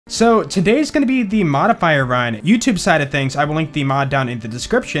So today's going to be the modifier run. YouTube side of things, I will link the mod down in the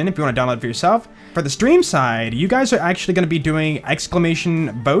description if you want to download it for yourself. For the stream side, you guys are actually going to be doing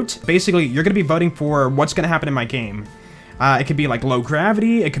exclamation vote. Basically, you're going to be voting for what's going to happen in my game. It could be like low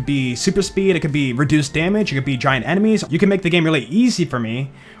gravity, it could be super speed, it could be reduced damage, it could be giant enemies. You can make the game really easy for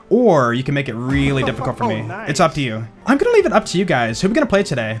me, or you can make it really difficult for me. Nice. It's up to you. I'm gonna leave it up to you guys. Who are we gonna play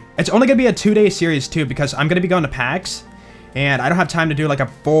today? It's only gonna be a 2-day series too, because I'm gonna be going to PAX, and I don't have time to do like a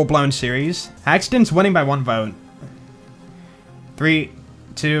full-blown series. Axton's winning by 1 vote. 3,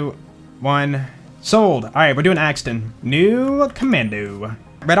 2, 1, sold. All right, we're doing Axton. New commando.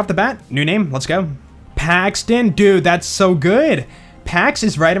 Right off the bat, new name, let's go. Paxton, dude, that's so good. Pax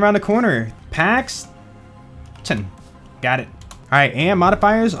is right around the corner. Paxton, got it. All right, and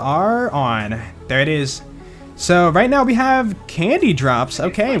modifiers are on. There it is. So right now we have candy drops.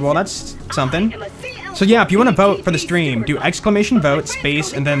 Okay, well that's something. So yeah, if you want to vote for the stream, do exclamation vote,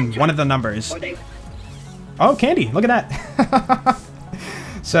 space, and then one of the numbers. Oh, candy, look at that.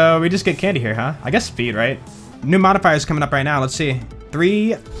 So we just get candy here, huh? I guess speed, right? New modifiers coming up right now. Let's see.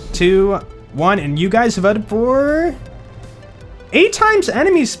 3, 2, 1, and you guys voted for 8 times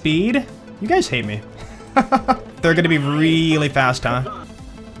enemy speed. You guys hate me. They're gonna be really fast, huh?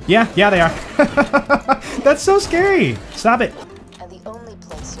 Yeah, they are. That's so scary. Stop it.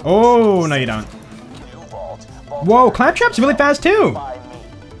 Oh, no you don't. Whoa, Claptrap's really fast too.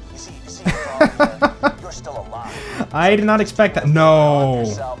 I did not expect that. No.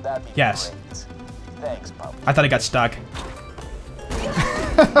 Yes. I thought it got stuck.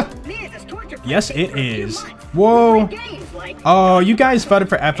 Yes, it is. Whoa. Oh, you guys voted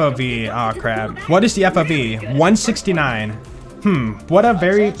for FOV. Oh, crap. What is the FOV? 169. What a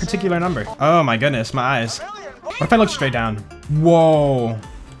very particular number. Oh, my goodness, my eyes. What if I look straight down? Whoa.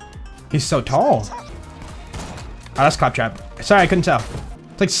 He's so tall. Oh, that's Claptrap. Sorry, I couldn't tell.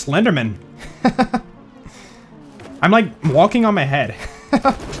 It's like Slenderman. I'm like walking on my head.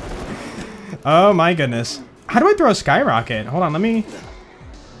 Oh, my goodness. How do I throw a skyrocket? Hold on, let me...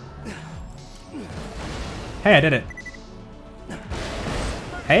 Hey, I did it.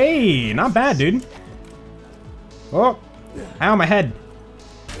 Hey, not bad, dude. Oh, ow, my head.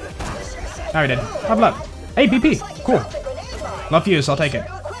 Oh, we did. Level up. Hey, BP. Cool. Love fuse, I'll take it.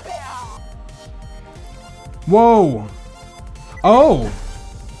 Whoa. Oh.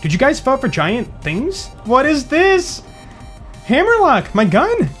 Did you guys vote for giant things? What is this? Hammerlock, my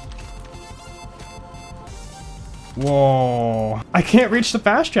gun. Whoa. I can't reach the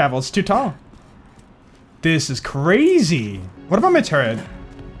fast travel, it's too tall. This is crazy. What about my turret?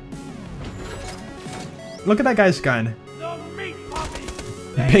 Look at that guy's gun.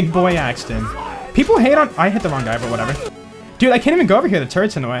 Big boy Axton. People hate on... I hit the wrong guy, but whatever. Dude, I can't even go over here. The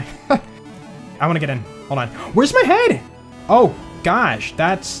turret's in the way. I want to get in. Hold on. Where's my head? Oh, gosh.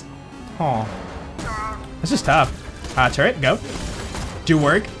 That's... Oh. This is tough. Turret, go. Do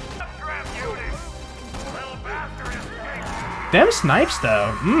work. Them snipes,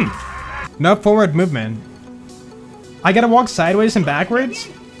 though. No forward movement. I gotta walk sideways and backwards?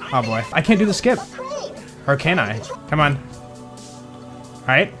 Oh boy, I can't do the skip. Or can I? Come on.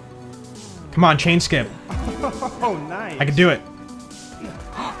 Alright. Come on, chain skip. Oh, nice. I can do it.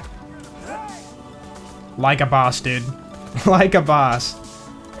 Like a boss, dude. Like a boss.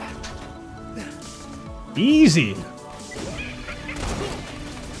 Easy.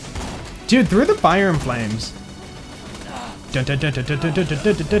 Dude, through the fire and flames. Dun, dun, dun, dun, dun, dun, dun,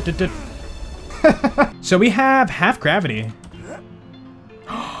 dun, dun, dun, dun. So we have half gravity.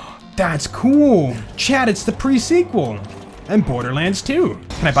 That's cool. Chad, it's the pre-sequel. And Borderlands 2.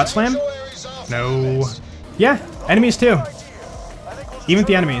 Can I butt slam? No. Yeah, enemies too. Even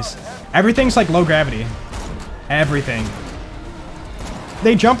the enemies. Everything's like low gravity. Everything.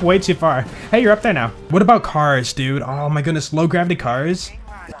 They jump way too far. Hey, you're up there now. What about cars, dude? Oh my goodness, low gravity cars.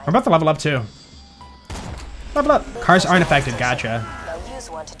 We're about to level up too. Level up. Cars aren't affected, gotcha.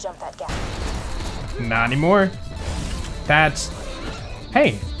 Not anymore. That's...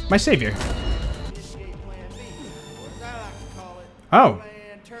 Hey, my savior. Oh.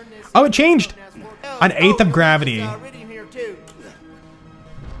 Oh, it changed. An 1/8 of gravity.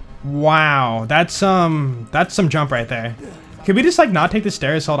 Wow, that's some jump right there. Can we just like not take the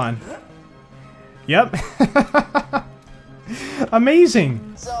stairs? Hold on. Yep.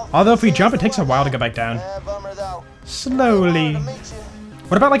 Amazing. Although if we jump, it takes a while to go back down. Slowly.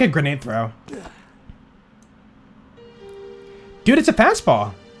 What about like a grenade throw? Dude, it's a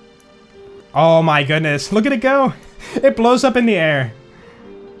fastball. Oh my goodness, look at it go. It blows up in the air.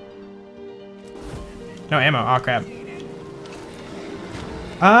 No ammo, oh crap.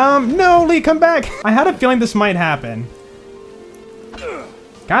 No, Lee, come back. I had a feeling this might happen.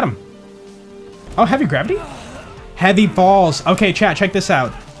 Got him. Oh, heavy gravity? Heavy falls. Okay, chat, check this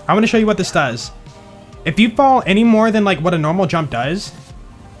out. I want to show you what this does. If you fall any more than like what a normal jump does,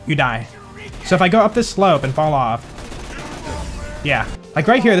 you die. So if I go up this slope and fall off, yeah, like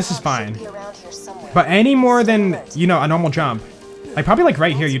right here, this is fine. But any more than, you know, a normal jump, like probably like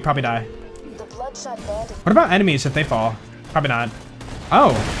right here, you'd probably die. What about enemies if they fall? Probably not.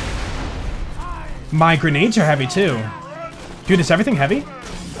 Oh. My grenades are heavy too. Dude, is everything heavy?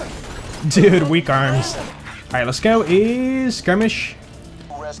 Dude, weak arms. Alright, let's go. Is skirmish.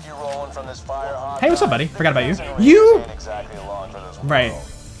 Hey, what's up, buddy? Forgot about you. You? Right.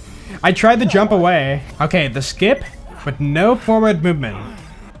 I tried to jump away. Okay, the skip, but no forward movement.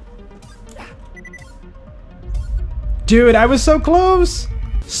 Dude, I was so close.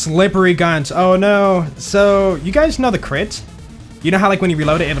 Slippery guns. Oh no. So, you guys know the crit? You know how like when you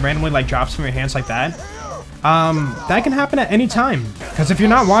reload it, it randomly like drops from your hands like that? That can happen at any time. Because if you're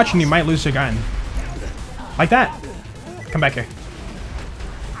not watching, you might lose your gun. Like that. Come back here.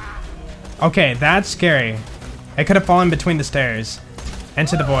 Okay, that's scary. It could have fallen between the stairs.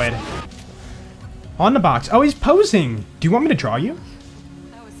 Into the void. On the box. Oh, he's posing. Do you want me to draw you?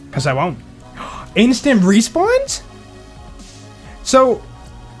 Because I won't. Instant respawns? So,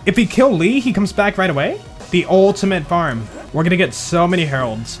 if we kill Lee, he comes back right away? The ultimate farm. We're gonna get so many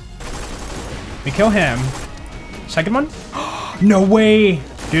heralds. We kill him. Second one? No way!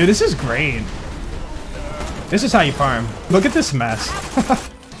 Dude, this is great. This is how you farm. Look at this mess.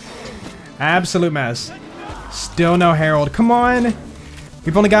 Absolute mess. Still no herald. Come on!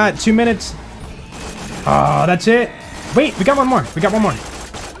 We've only got 2 minutes. Oh, that's it. Wait, we got one more. We got one more.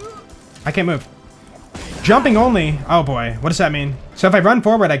 I can't move. Jumping only. Oh boy, what does that mean? So if I run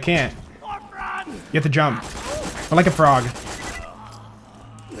forward, I can't. You have to jump. Or like a frog.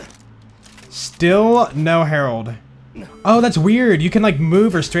 Still no herald. Oh, that's weird. You can like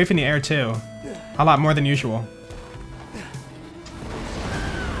move or strafe in the air too. A lot more than usual.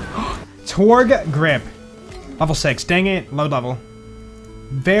 Torg grip. Level 6. Dang it. Low level.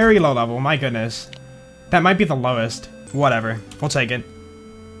 Very low level. My goodness. That might be the lowest. Whatever. We'll take it.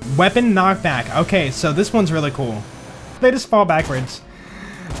 Weapon knockback. Okay, so this one's really cool. They just fall backwards.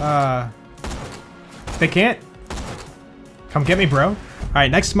 They can't? Come get me, bro. Alright,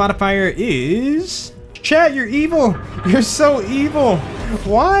 next modifier is... Chat, you're evil! You're so evil!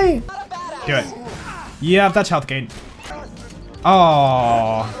 Why? Do it. Yeah, that's health gain.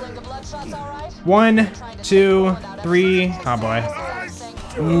 Oh. 1, 2, 3. Oh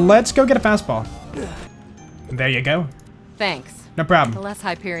boy. Let's go get a fastball. There you go. Thanks. No problem. The less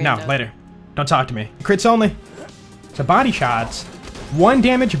Hyperion. No, later. Don't talk to me. Crits only. So body shots. 1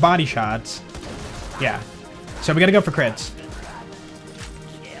 damage body shots. Yeah. So we gotta go for crits.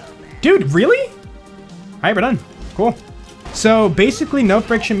 Dude, really? Alright, we're done. Cool. So basically no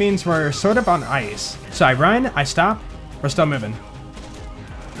friction means we're sort of on ice. So I run, I stop, we're still moving.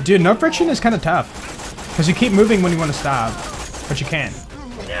 Dude, no friction is kind of tough. Because you keep moving when you want to stop. But you can't.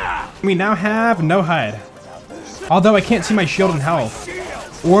 We now have no HUD. Although I can't see my shield and health.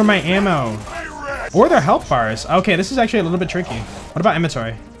 Or my ammo. Or their health bars. Okay, this is actually a little bit tricky. What about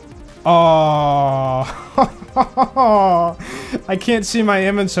inventory? Oh. I can't see my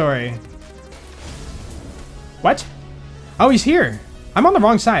inventory. What? Oh, he's here. I'm on the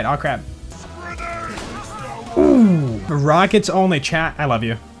wrong side. Oh, crap. Ooh. Rockets only. Chat, I love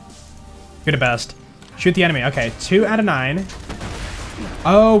you. You're the best. Shoot the enemy. Okay, 2 out of 9.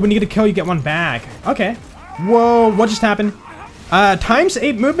 Oh, when you get a kill, you get 1 back. Okay. Whoa, what just happened? Times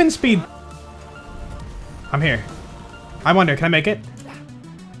 8 movement speed. I'm here. I wonder, can I make it?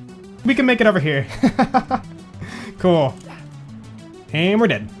 We can make it over here. Cool. And we're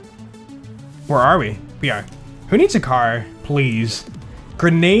dead. Where are we? We are. Who needs a car? Please.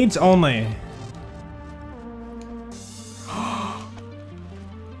 Grenades only.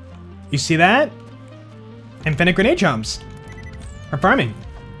 You see that? Infinite grenade jumps. We're farming.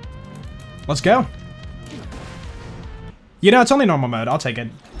 Let's go. You know, it's only normal mode. I'll take it.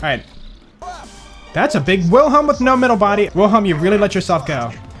 Alright. That's a big Wilhelm with no middle body. Wilhelm, you really let yourself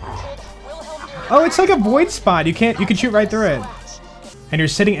go. Oh, it's like a void spot. You can shoot right through it. And you're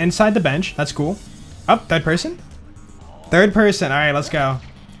sitting inside the bench. That's cool. Oh, third person? Third person. Alright, let's go.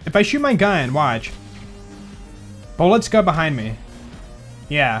 If I shoot my gun, watch. Bullets go behind me.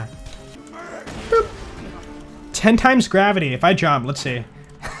 Yeah. Boop. 10 times gravity. If I jump, let's see.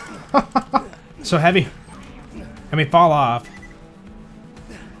 So heavy. And we fall off.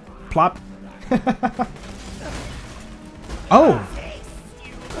 Plop. Oh.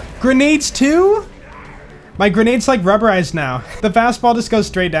 Grenades too? My grenade's like rubberized now. The fastball just goes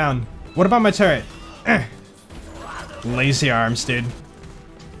straight down. What about my turret? Lazy arms, dude.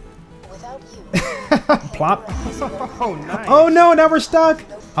 Plop. Oh, nice. Oh no, now we're stuck.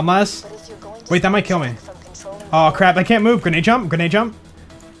 Unless, wait, that might kill me. Oh crap, I can't move. Grenade jump, grenade jump.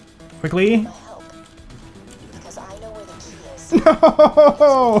 Quickly.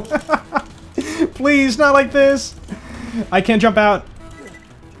 No! Please, not like this. I can't jump out.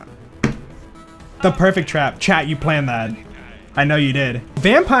 The perfect trap. Chat, you planned that. I know you did.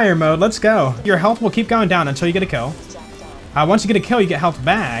 Vampire mode, let's go. Your health will keep going down until you get a kill. Once you get a kill, you get health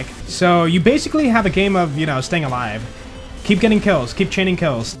back. So you basically have a game of, you know, staying alive. Keep getting kills, keep chaining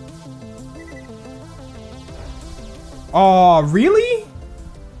kills. Oh, really?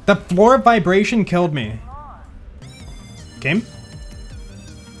 The floor vibration killed me. Game?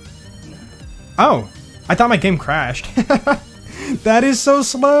 Oh, I thought my game crashed. That is so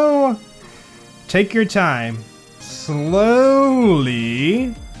slow. Take your time.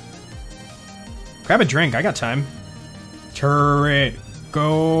 Slowly. Grab a drink, I got time. Turret,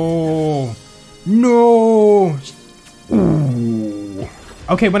 go. No. Ooh.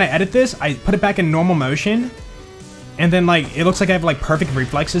 Okay, when I edit this, I put it back in normal motion. And then like, it looks like I have like perfect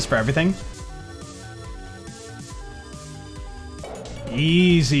reflexes for everything.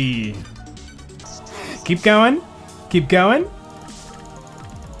 Easy. Keep going. Keep going.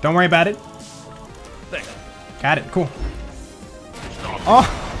 Don't worry about it. Got it. Cool.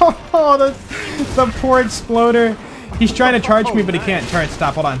 Oh, the poor exploder. He's trying to charge me, but he can't. Charge.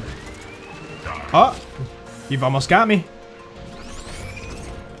 Stop. Hold on. Oh, you've almost got me.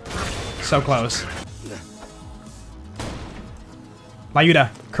 So close. Lyuda.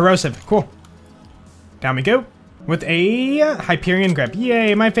 Corrosive. Cool. Down we go. With a Hyperion grip.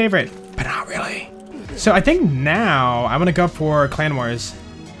 Yay, my favorite. But not really. So I think now I'm gonna go for Clan Wars.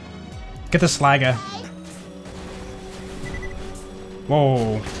 Get the Slaga.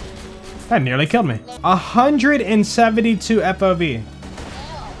 Whoa. That nearly killed me. 172 FOV.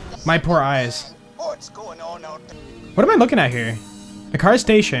 My poor eyes. What am I looking at here? The car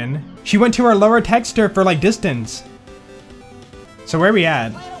station. She went to her lower texture for like distance. So where are we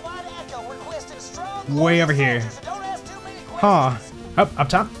at? Way over here. Huh. Oh, up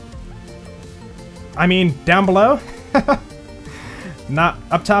top. I mean, down below? Not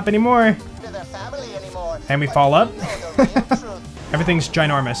up top anymore. And we fall up. Everything's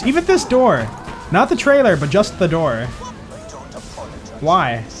ginormous. Even this door. Not the trailer, but just the door.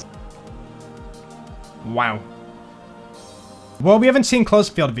 Why? Wow. Well, we haven't seen close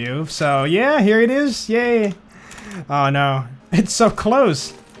field view, so yeah, here it is. Yay. Oh no. It's so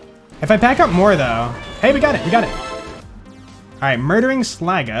close. If I back up more though. Hey, we got it, we got it. Alright, murdering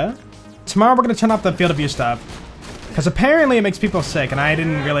Slaga. Tomorrow we're gonna turn off the field of view stuff. Because apparently it makes people sick, and I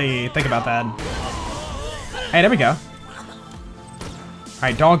didn't really think about that. Hey, there we go.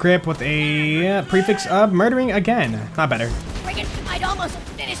 Alright, doll grip with a prefix of murdering again. Not better. I'd almost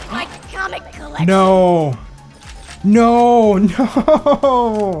finished my comic collection. No. No,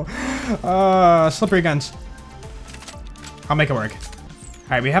 no. Slippery guns. I'll make it work.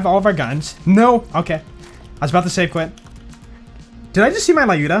 Alright, we have all of our guns. No. Okay. I was about to save quit. Did I just see my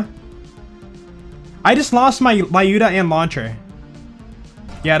Lyuda? I just lost my Lyuda and launcher.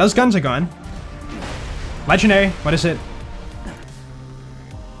 Yeah, those guns are gone. Legendary. What is it?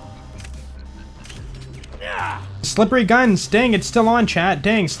 Slippery guns. Dang, it's still on, chat.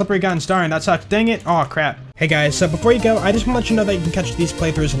 Dang, slippery guns. Darn, that sucks. Dang it. Oh, crap. Hey guys, so before you go, I just want to let you know that you can catch these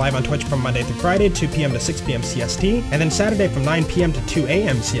playthroughs live on Twitch from Monday through Friday, 2 p.m. to 6 p.m. CST, and then Saturday from 9 p.m. to 2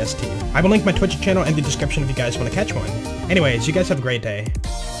 a.m. CST. I will link my Twitch channel in the description if you guys want to catch one. Anyways, you guys have a great day.